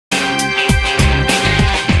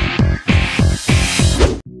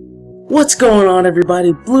What's going on,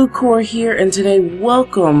 everybody? Blue Core here, and today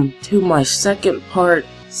welcome to my second part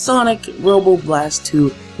Sonic Robo Blast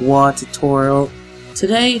 2 WAD tutorial.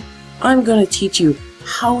 Today I'm going to teach you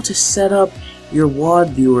how to set up your WAD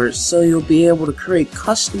viewer so you'll be able to create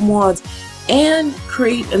custom WADs and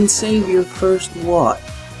create and save your first WAD.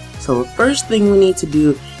 So the first thing we need to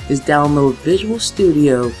do is download Visual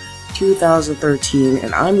Studio 2013,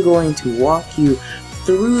 and I'm going to walk you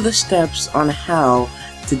through the steps on how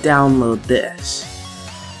to download this.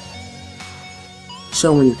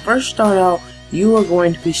 So when you first start out, you are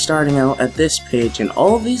going to be starting out at this page, and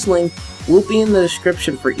all of these links will be in the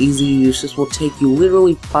description for easy use. This will take you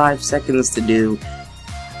literally 5 seconds to do.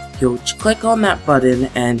 You'll click on that button,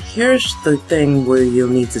 and here's the thing where you'll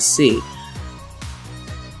need to see.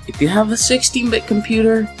 If you have a 16-bit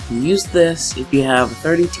computer, you use this. If you have a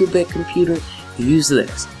 32-bit computer, you use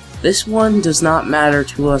this. This one does not matter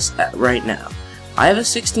to us right now. I have a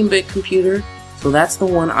 16-bit computer, so that's the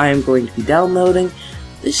one I am going to be downloading.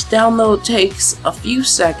 This download takes a few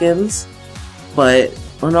seconds, but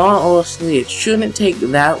in all honesty, it shouldn't take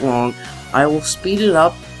that long. I will speed it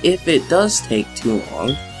up if it does take too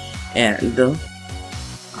long, and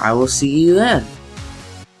I will see you then.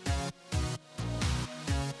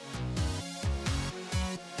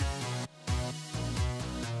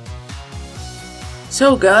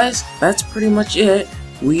 So guys, that's pretty much it.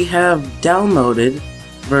 We have downloaded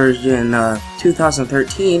version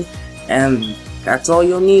 2013, and that's all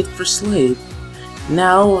you'll need for SLADE.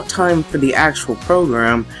 Now, time for the actual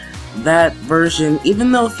program. That version,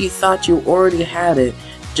 even though if you thought you already had it,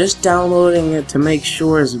 just downloading it to make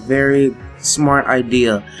sure is a very smart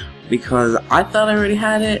idea, because I thought I already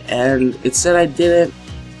had it and it said I didn't.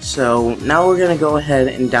 So now we're gonna go ahead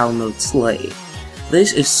and download SLADE.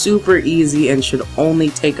 This is super easy and should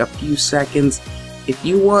only take a few seconds. If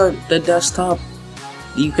you want the desktop,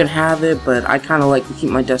 you can have it, but I kind of like to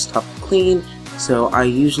keep my desktop clean, so I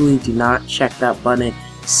usually do not check that button.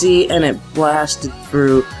 See, and it blasted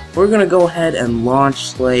through. We're gonna go ahead and launch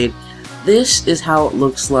SLADE. This is how it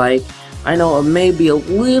looks like. I know it may be a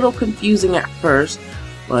little confusing at first,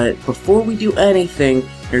 but before we do anything,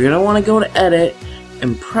 you're gonna want to go to Edit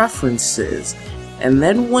and Preferences, and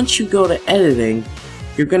then once you go to Editing,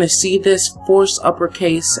 you're gonna see this Force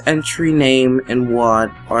Uppercase Entry Name and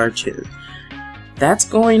WAD Arches. That's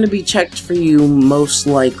going to be checked for you most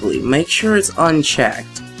likely. Make sure it's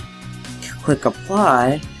unchecked. Click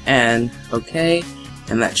Apply and OK,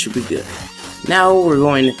 and that should be good. Now we're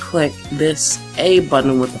going to click this A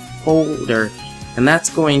button with a folder, and that's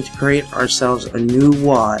going to create ourselves a new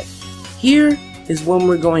WAD. Here is when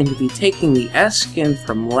we're going to be taking the S skin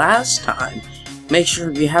from last time. Make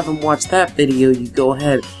sure if you haven't watched that video, you go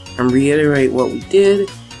ahead and reiterate what we did.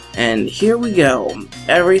 And here we go.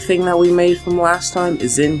 Everything that we made from last time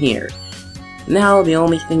is in here. Now the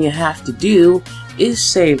only thing you have to do is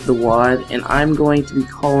save the WAD, and I'm going to be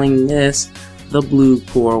calling this the Blue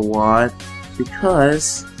Core WAD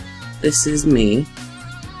because this is me.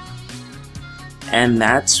 And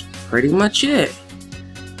that's pretty much it.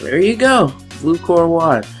 There you go. Blue Core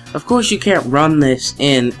WAD. Of course, you can't run this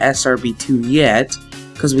in SRB2 yet,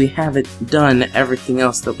 because we haven't done everything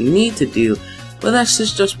else that we need to do, but that's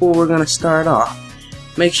just where we're going to start off.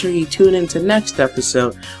 Make sure you tune into next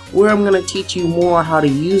episode, where I'm going to teach you more how to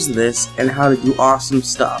use this and how to do awesome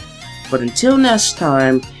stuff. But until next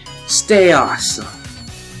time, stay awesome.